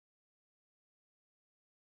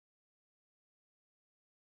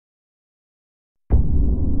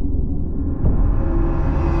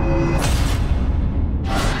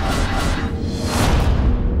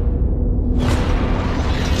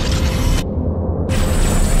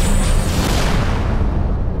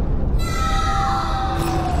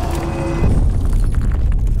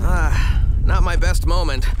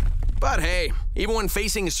Even when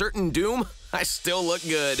facing certain doom, I still look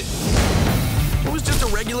good. It was just a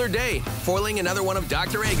regular day, foiling another one of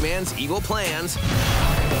Dr. Eggman's evil plans.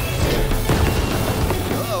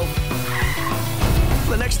 Uh-oh.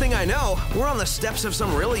 The next thing I know, we're on the steps of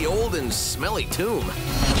some really old and smelly tomb.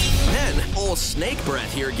 Then, old Snake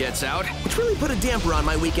Breath here gets out, which really put a damper on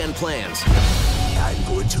my weekend plans. I'm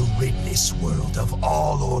going to rid this world of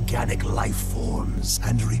all organic life forms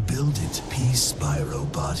and rebuild it piece by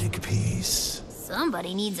robotic piece.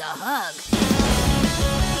 Somebody needs a hug.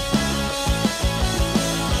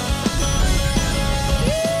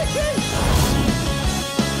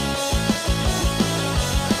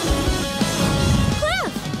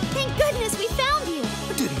 Cliff! Thank goodness we found you!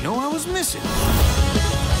 I didn't know I was missing.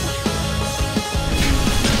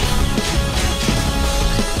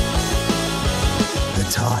 The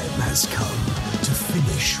time has come to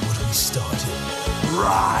finish what we started.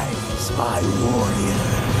 Rise, my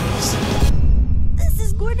warriors! This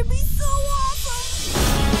is going to be so awesome!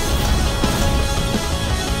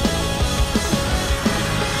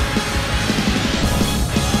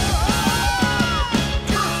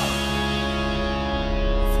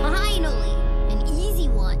 Finally, an easy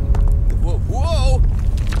one. Whoa, whoa!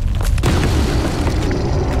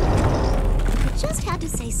 You just had to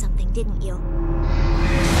say something, didn't you?